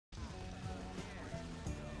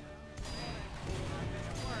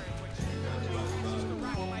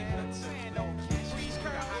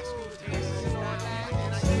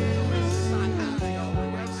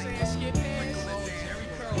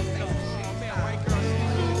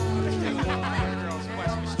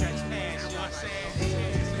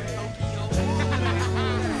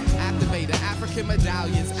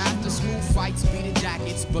stallions, after school fights, beaded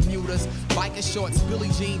jackets, Bermudas, biker shorts, Billie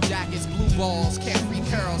Jean jackets, blue balls, carefree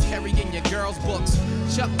curls, carrying your girl's books,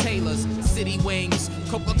 Chuck Taylors, city wings,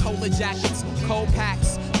 Coca-Cola jackets, cold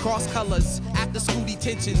packs, cross colors, after school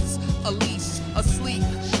detentions, Elise, asleep,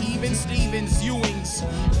 even Stevens, Ewings,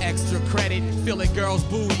 extra credit, filling girls'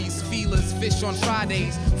 booties, feelers, fish on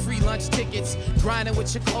Fridays, free lunch tickets, grinding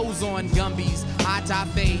with your clothes on, Gumbies, high-top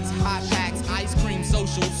fades, hot packs, ice cream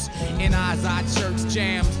socials, in eyes-eye church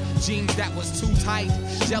jams, jeans that was too tight,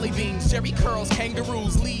 jelly beans, Jerry curls,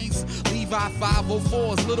 kangaroos, Lees, Levi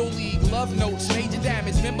 504s, Little League, love notes, major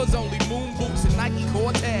damage, members only, moon boots and Nike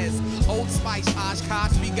Cortez, Old Spice,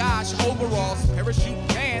 Oshkosh, Bigosh, overalls, parachute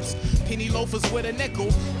pants, penny loafers with a nickel,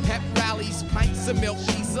 pep rallies, pints of milk,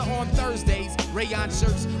 pizza on Thursdays, rayon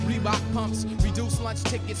shirts, Reebok pumps, reduced lunch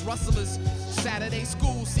tickets, rustlers, Saturday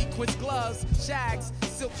school, sequins gloves, shags,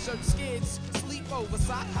 silk shirt skids, sleepover,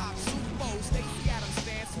 sock hops, Super Bowl, Stacey Adams,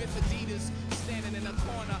 Stan Smith, Adidas, standing in a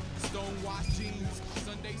corner, stonewashed jeans,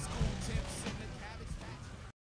 Sunday school temps in the